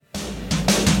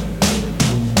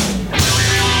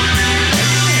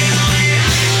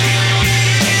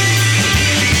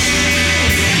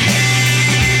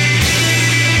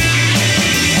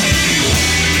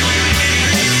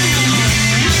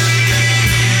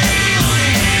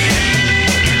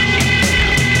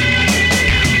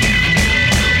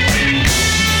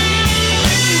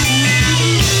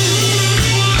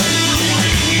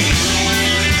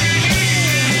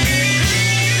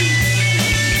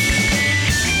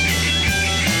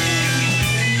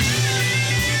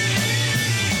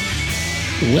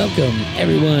Welcome,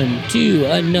 everyone, to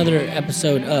another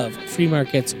episode of Free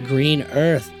Market's Green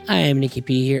Earth. I am Nikki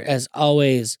P here, as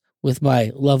always, with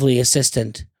my lovely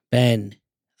assistant, Ben,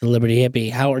 the Liberty Hippie.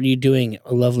 How are you doing,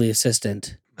 lovely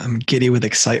assistant? I'm giddy with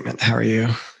excitement. How are you?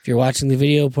 If you're watching the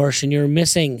video portion, you're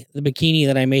missing the bikini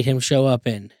that I made him show up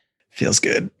in. Feels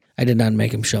good. I did not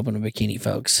make him show up in a bikini,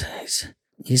 folks.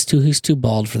 He's too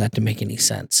bald for that to make any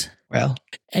sense. Well,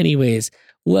 anyways,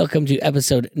 welcome to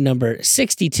episode number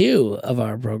 62 of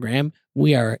our program.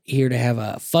 We are here to have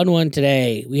a fun one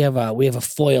today. We have a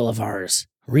foil of ours,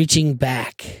 reaching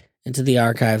back into the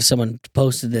archive. Someone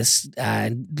posted this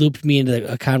and looped me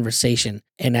into a conversation,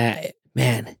 and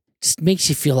man, just makes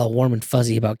you feel all warm and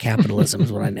fuzzy about capitalism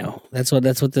is what I know. That's what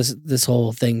this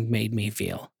whole thing made me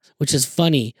feel, which is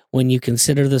funny when you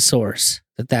consider the source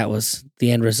that was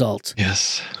the end result.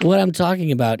 Yes. What I'm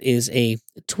talking about is a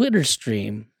Twitter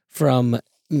stream from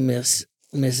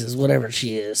Mrs. whatever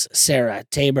she is, Sarah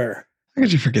Tabor. How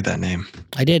could you forget that name?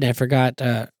 I did. I forgot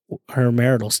her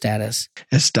marital status.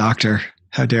 It's Doctor.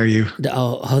 How dare you?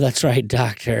 Oh, that's right,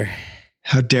 Doctor.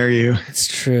 How dare you? It's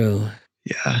true.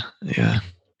 Yeah.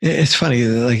 It's funny.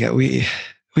 Like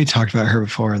we talked about her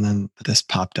before, and then this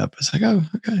popped up. It's like, oh,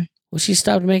 okay. Well, she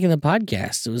stopped making the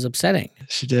podcast. It was upsetting.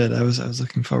 She did. I was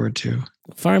looking forward to.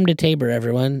 Farm to Tabor,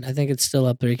 everyone. I think it's still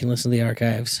up there. You can listen to the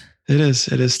archives. It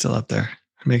is still up there.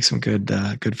 Make some good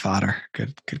fodder,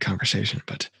 good conversation.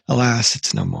 But alas,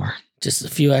 it's no more. Just a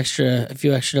few extra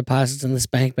deposits in this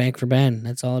bank for Ben.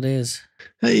 That's all it is.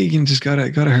 You can just go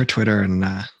to her Twitter and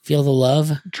feel the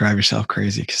love. Drive yourself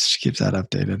crazy because she keeps that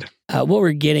updated. What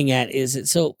we're getting at is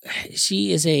so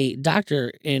she is a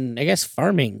doctor in, I guess,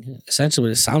 farming, essentially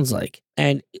what it sounds like.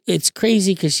 And it's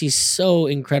crazy because she's so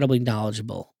incredibly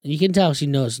knowledgeable. You can tell she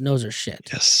knows her shit.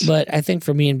 Yes. But I think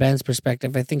from me and Ben's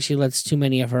perspective, I think she lets too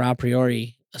many of her a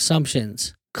priori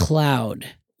assumptions cloud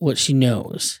what she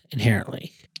knows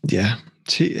inherently. Yeah.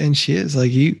 She is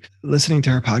like, you listening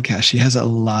to her podcast, she has a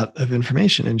lot of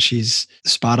information and she's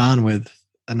spot on with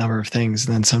a number of things.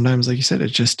 And then sometimes, like you said,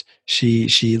 it's just,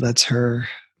 she lets her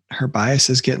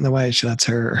biases get in the way. She lets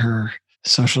her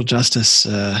social justice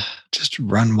just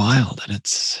run wild, and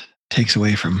takes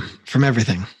away from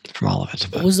everything, from all of it.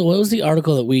 What was the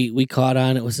article that we caught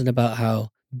on? It wasn't about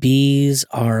how bees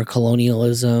are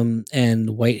colonialism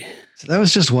and white. So that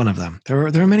was just one of them. There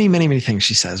are many things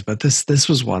she says, but this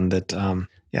was one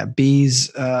that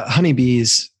bees,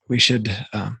 honeybees. We should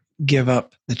give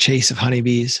up the chase of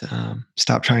honeybees.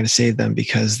 Stop trying to save them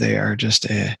because they are just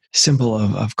a symbol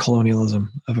of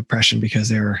colonialism, of oppression, because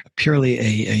they're purely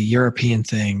a European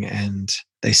thing and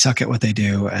they suck at what they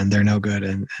do and they're no good.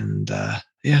 And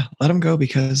let them go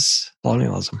because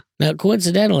colonialism. Now,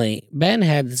 coincidentally, Ben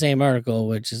had the same article,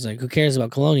 which is like, who cares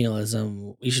about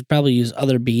colonialism? We should probably use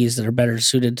other bees that are better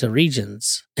suited to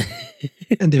regions.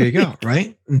 And there you go,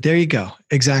 right? And there you go.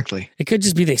 Exactly. It could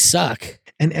just be they suck.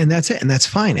 And that's it. And that's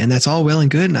fine. And that's all well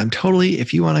and good. And I'm totally,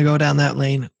 if you want to go down that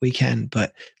lane, we can.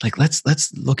 But like,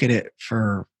 let's look at it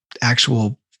for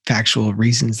actual factual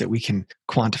reasons that we can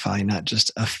quantify, not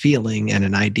just a feeling and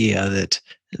an idea that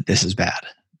this is bad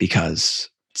because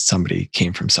somebody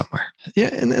came from somewhere. Yeah.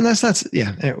 And that's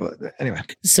yeah. Anyway.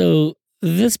 So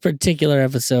this particular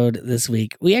episode this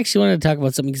week, we actually wanted to talk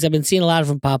about something because I've been seeing a lot of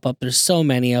them pop up. There's so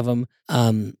many of them.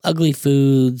 Ugly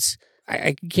foods.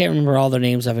 I can't remember all their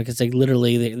names of it because like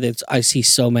literally I see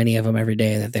so many of them every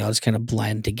day that they all just kind of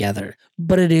blend together.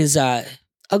 But it is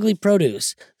ugly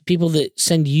produce. People that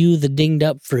send you the dinged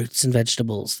up fruits and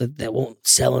vegetables that won't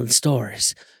sell in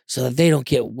stores so that they don't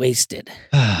get wasted.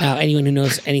 Now, anyone who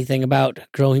knows anything about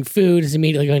growing food is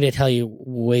immediately going to tell you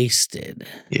wasted.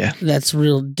 Yeah. That's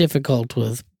real difficult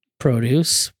with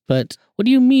produce, but what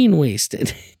do you mean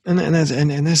wasted? And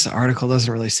this article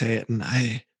doesn't really say it, and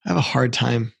I have a hard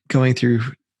time going through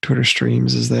Twitter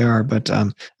streams as they are, but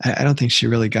I don't think she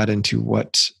really got into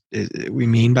what we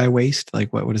mean by waste.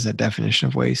 Like, what is that definition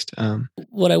of waste?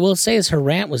 What I will say is her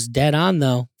rant was dead on,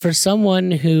 though. For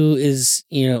someone who is,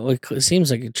 it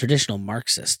seems like a traditional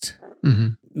Marxist,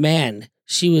 man,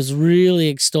 she was really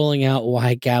extolling out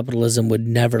why capitalism would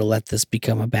never let this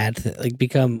become a bad thing.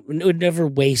 It would never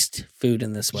waste food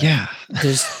in this way. Yeah,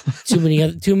 there's too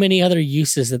many other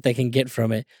uses that they can get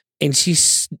from it, and she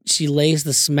lays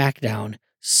the smackdown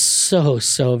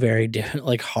so very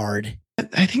hard.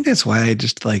 I think that's why I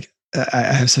just I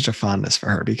have such a fondness for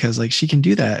her, because like she can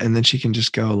do that and then she can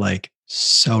just go like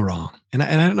so wrong, and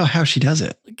I don't know how she does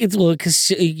it. It's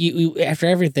because after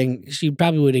everything, she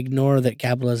probably would ignore that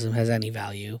capitalism has any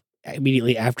value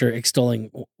immediately after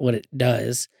extolling what it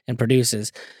does and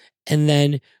produces, and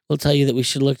then we'll tell you that we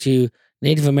should look to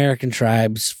Native American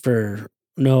tribes for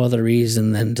no other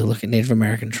reason than to look at Native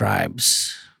American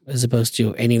tribes as opposed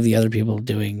to any of the other people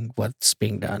doing what's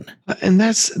being done. And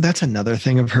that's another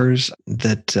thing of hers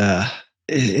that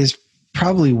is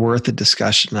probably worth a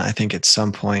discussion, I think, at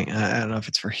some point. I don't know if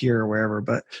it's for here or wherever,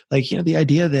 but like, the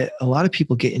idea that a lot of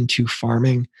people get into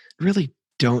farming, really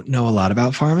don't know a lot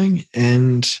about farming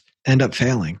and end up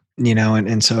failing,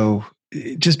 and so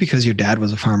just because your dad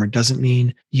was a farmer doesn't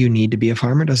mean you need to be a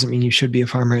farmer, doesn't mean you should be a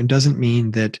farmer, and doesn't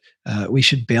mean that we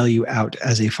should bail you out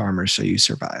as a farmer so you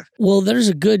survive. Well, there's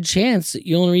a good chance that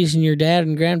the only reason your dad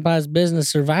and grandpa's business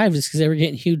survived is because they were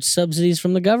getting huge subsidies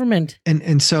from the government. And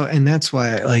that's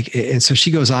why, and so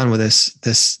she goes on with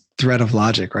this thread of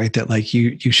logic, right? That like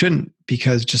you shouldn't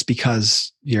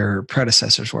because your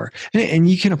predecessors were, and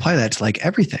you can apply that to like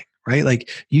everything. Right? Like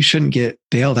you shouldn't get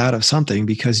bailed out of something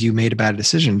because you made a bad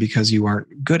decision because you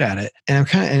aren't good at it. And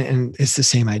I'm and it's the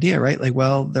same idea, right? Like,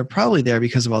 well, they're probably there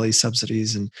because of all these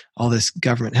subsidies and all this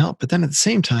government help. But then at the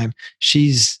same time,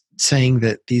 she's saying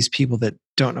that these people that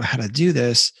don't know how to do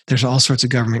this, there's all sorts of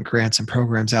government grants and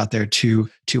programs out there to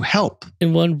help.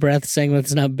 In one breath saying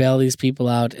let's not bail these people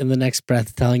out, in the next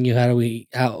breath telling you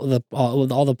with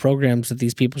all the programs that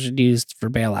these people should use for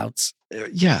bailouts.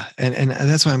 Yeah, and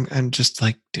that's why I'm just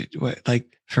like, dude, what,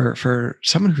 like for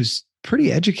someone who's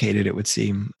pretty educated, it would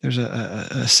seem there's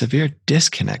a severe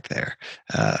disconnect there,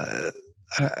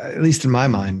 at least in my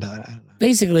mind.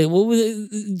 Basically, a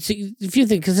few things,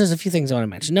 because there's a few things I want to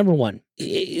mention. Number one,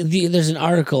 there's an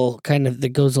article kind of that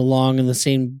goes along in the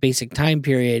same basic time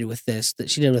period with this that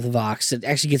she did with Vox that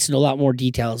actually gets into a lot more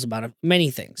details about many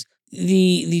things.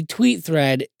 The tweet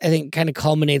thread, I think, kind of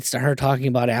culminates to her talking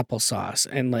about applesauce.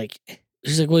 And like,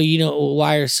 she's like, well,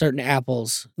 why are certain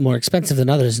apples more expensive than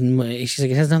others? And she's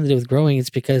like, it has nothing to do with growing. It's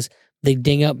because they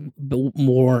ding up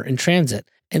more in transit.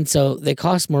 And so they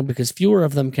cost more because fewer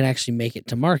of them can actually make it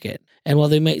to market. And while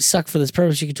they might suck for this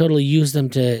purpose, you could totally use them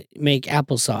to make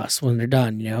applesauce when they're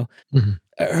done, Mm-hmm.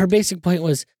 Her basic point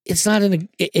was, it's not in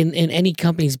any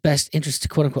company's best interest to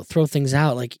quote unquote throw things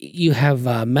out. Like you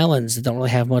have melons that don't really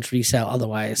have much resale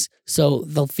otherwise. So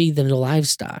they'll feed them to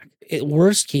livestock.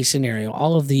 Worst case scenario,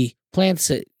 all of the plants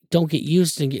that don't get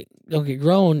used and don't get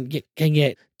grown can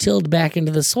get tilled back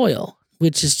into the soil,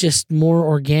 which is just more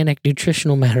organic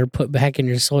nutritional matter put back in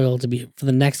your soil for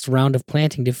the next round of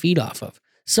planting to feed off of.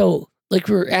 So like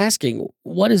we're asking,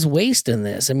 what is waste in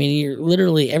this? I mean, you're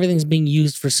literally, everything's being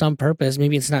used for some purpose.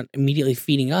 Maybe it's not immediately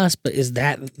feeding us, but is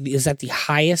that the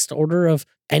highest order of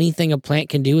anything a plant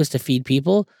can do is to feed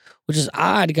people? Which is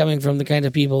odd coming from the kind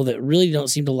of people that really don't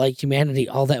seem to like humanity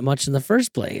all that much in the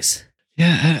first place.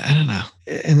 Yeah, I don't know.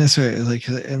 And that's why,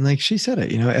 like she said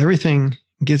it, everything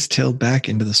gets tilled back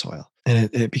into the soil and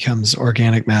it becomes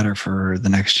organic matter for the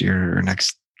next year or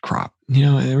next crop.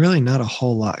 And really not a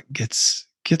whole lot gets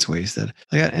wasted.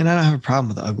 And I don't have a problem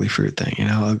with the ugly fruit thing,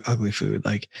 ugly food.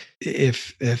 Like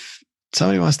if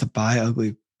somebody wants to buy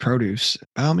ugly produce,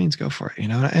 by all means go for it.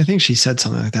 And I think she said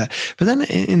something like that. But then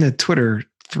in the Twitter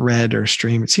thread or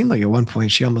stream, it seemed like at one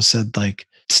point she almost said like,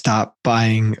 stop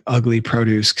buying ugly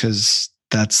produce because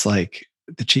that's like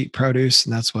the cheap produce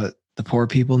and that's what the poor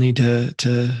people need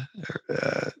to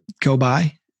go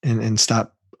buy and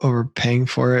stop overpaying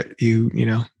for it.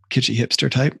 Kitschy hipster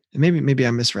type. Maybe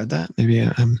I misread that. Maybe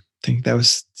I'm thinking that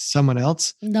was someone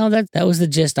else. No, that was the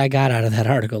gist I got out of that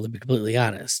article, to be completely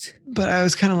honest. But I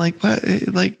was kind of like, what?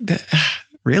 Like,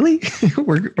 really?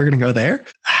 we're gonna go there?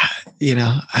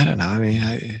 I don't know. I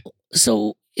mean,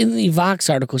 so in the Vox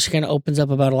article, she kind of opens up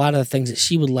about a lot of the things that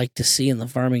she would like to see in the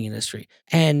farming industry.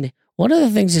 And one of the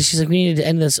things is she's like, we need to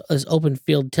end this open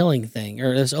field tilling thing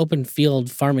or this open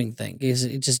field farming thing because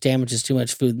it just damages too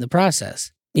much food in the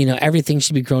process. Everything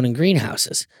should be grown in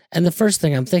greenhouses. And the first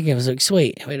thing I'm thinking of is like, so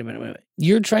wait a minute.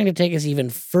 You're trying to take us even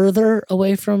further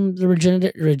away from the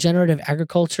regenerative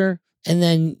agriculture. And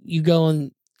then you go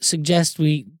and suggest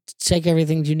we take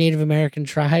everything to Native American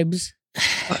tribes.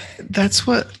 That's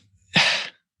what,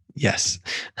 yes.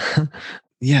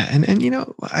 Yeah. And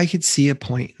I could see a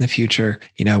point in the future,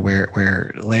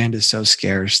 where land is so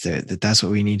scarce that's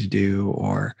what we need to do.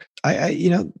 Or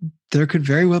there could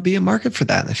very well be a market for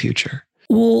that in the future.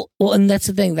 Well, and that's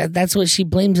the thing. That's what she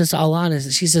blames us all on. Is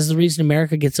that she says the reason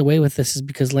America gets away with this is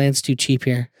because land's too cheap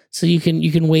here. So you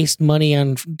can waste money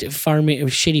on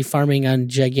shitty farming on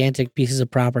gigantic pieces of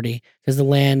property because the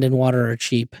land and water are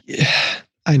cheap. Yeah,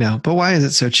 I know, but why is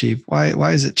it so cheap?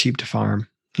 Why is it cheap to farm?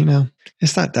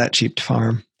 It's not that cheap to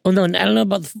farm. Well, no, I don't know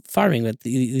about the farming, but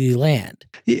the land.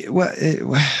 Yeah,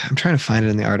 I'm trying to find it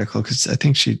in the article because I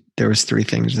think there was 3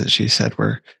 things that she said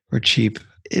were cheap.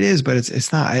 It is, but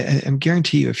it's not. I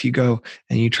guarantee you, if you go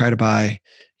and you try to buy,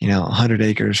 100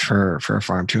 acres for a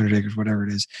farm, 200 acres, whatever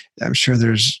it is. I'm sure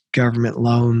there's government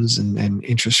loans and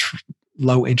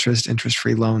low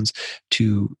interest-free loans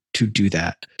to do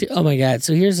that. Oh my God!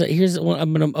 So here's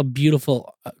a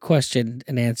beautiful question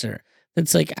and answer.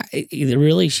 It's like,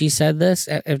 really, she said this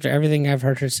after everything I've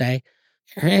heard her say.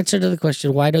 Her answer to the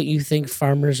question, why don't you think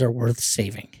farmers are worth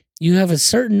saving? You have a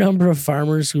certain number of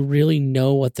farmers who really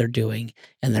know what they're doing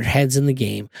and their heads in the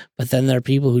game, but then there are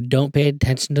people who don't pay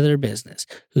attention to their business,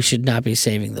 who should not be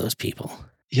saving those people.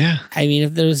 Yeah. I mean,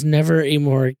 if there was never a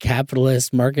more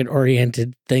capitalist,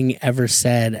 market-oriented thing ever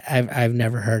said, I've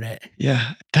never heard it.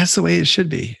 Yeah. That's the way it should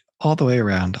be, all the way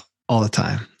around, all the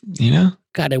time,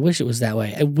 God, I wish it was that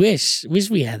way. I wish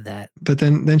we had that. But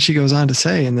then she goes on to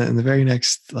say in the very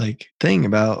next thing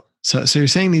about, so you're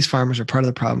saying these farmers are part of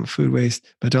the problem of food waste,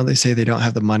 but don't they say they don't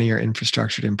have the money or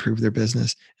infrastructure to improve their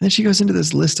business? And then she goes into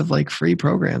this list of free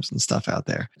programs and stuff out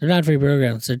there. They're not free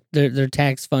programs. They're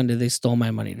tax funded. They stole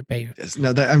my money to pay you.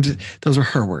 No, those are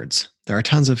her words. There are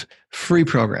tons of free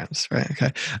programs, right?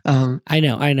 Okay. I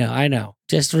know.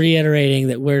 Just reiterating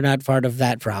that we're not part of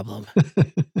that problem.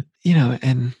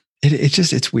 And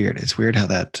it's weird. It's weird how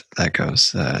that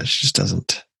goes. She just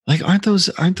doesn't aren't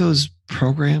those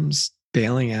programs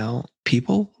bailing out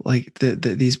people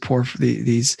these poor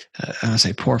I don't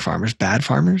say poor farmers, bad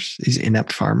farmers, these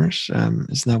inept farmers?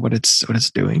 Isn't that what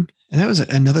it's doing? And that was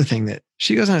another thing that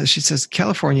she goes on. She says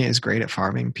California is great at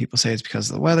farming. People say it's because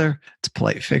of the weather. It's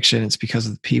polite fiction. It's because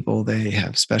of the people. They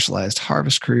have specialized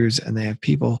harvest crews, and they have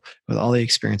people with all the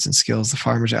experience and skills. The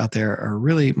farmers out there are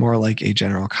really more like a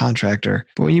general contractor.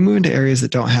 But when you move into areas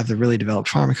that don't have the really developed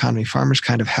farm economy, farmers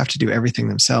kind of have to do everything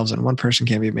themselves, and one person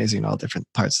can't be amazing in all different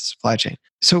parts of the supply chain.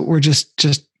 So we're just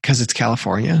because it's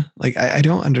California. I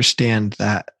don't understand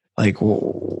that. It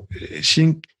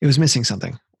was missing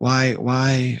something.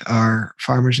 Why are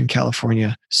farmers in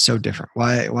California so different?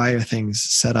 Why are things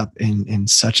set up in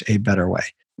such a better way?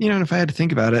 And if I had to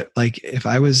think about it, if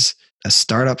I was a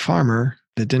startup farmer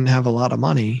that didn't have a lot of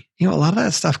money, a lot of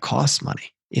that stuff costs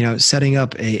money. Setting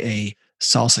up a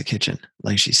salsa kitchen,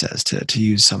 like she says, to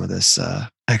use some of this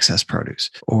excess produce,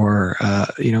 or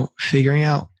figuring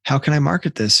out how can I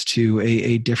market this to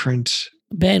a different.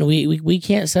 Ben, we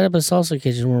can't set up a salsa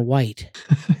kitchen. We're white.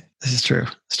 This is true.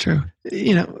 It's true.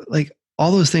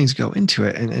 All those things go into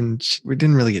it, and we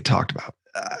didn't really get talked about.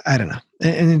 I don't know.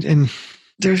 And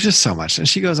there's just so much. And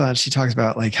she goes on, she talks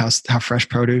about how fresh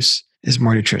produce is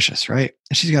more nutritious, right?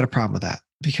 And she's got a problem with that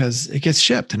because it gets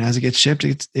shipped, and as it gets shipped,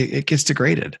 it gets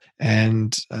degraded.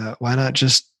 And why not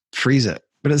just freeze it?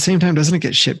 But at the same time, doesn't it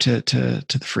get shipped to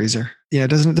the freezer? Yeah,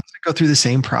 doesn't it go through the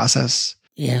same process?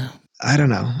 Yeah. I don't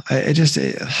know.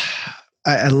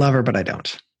 I love her, but I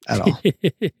don't at all.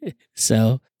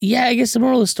 So, yeah, I guess the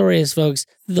moral of the story is, folks,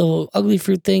 the ugly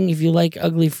fruit thing, if you like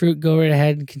ugly fruit, go right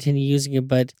ahead and continue using it.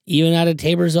 But even out of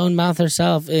Tabor's own mouth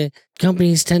herself,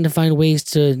 companies tend to find ways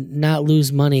to not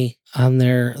lose money on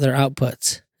their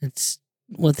outputs. It's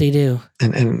what they do.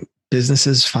 And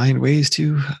businesses find ways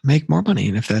to make more money.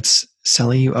 And if that's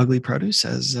selling you ugly produce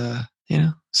as,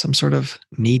 some sort of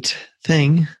neat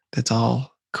thing that's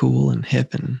all cool and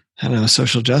hip and, I don't know,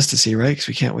 social justice-y, right? Because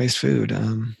we can't waste food.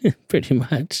 Pretty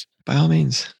much. By all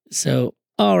means. So,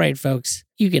 all right, folks,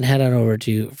 you can head on over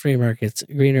to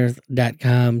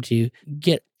freemarketsgreenearth.com to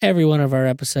get every one of our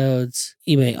episodes.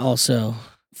 You may also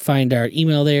find our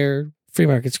email there,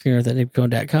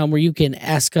 freemarketsgreenearth@nipcone.com, where you can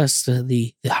ask us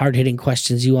the hard-hitting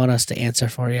questions you want us to answer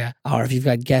for you. Or if you've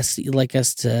got guests that you'd like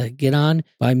us to get on,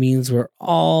 by means, we're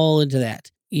all into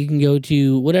that. You can go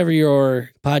to whatever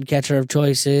your podcatcher of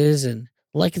choice is and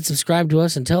like and subscribe to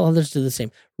us and tell others to do the same.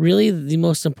 Really, the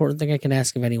most important thing I can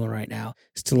ask of anyone right now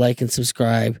is to like and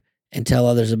subscribe and tell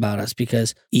others about us,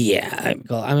 because, yeah,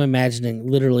 I'm imagining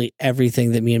literally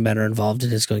everything that me and Ben are involved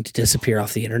in is going to disappear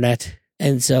off the internet.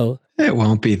 And so it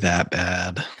won't be that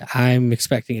bad. I'm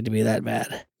expecting it to be that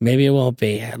bad. Maybe it won't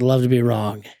be. I'd love to be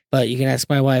wrong. But you can ask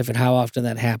my wife and how often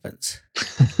that happens.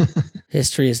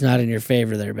 History is not in your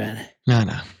favor there, Ben. No.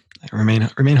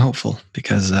 Remain hopeful,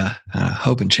 because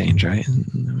hope and change, right?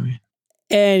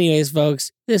 Anyways,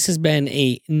 folks, this has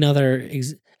been another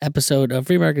episode of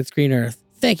Free Markets Green Earth.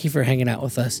 Thank you for hanging out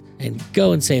with us, and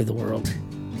go and save the world.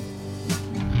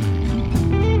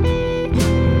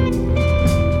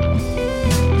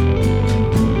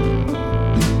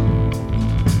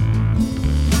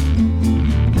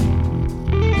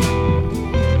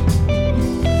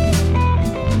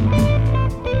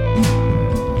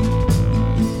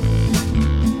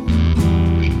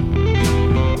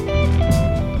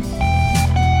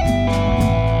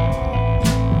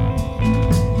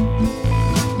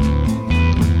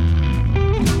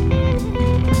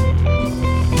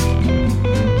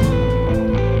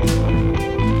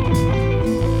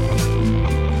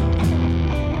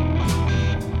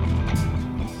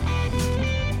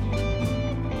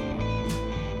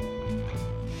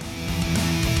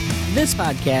 This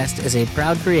podcast is a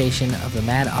proud creation of the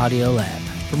Mad Audio Lab.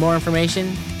 For more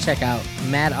information, check out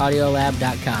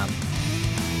madaudiolab.com.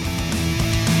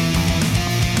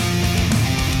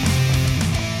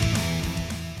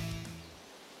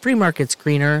 Free Market's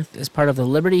Green Earth is part of the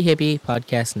Liberty Hippie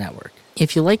Podcast Network.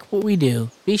 If you like what we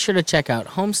do, be sure to check out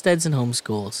Homesteads and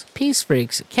Homeschools, Peace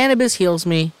Freaks, Cannabis Heals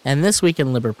Me, and This Week in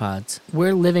Liberpods.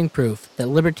 We're living proof that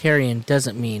libertarian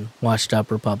doesn't mean washed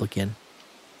up Republican.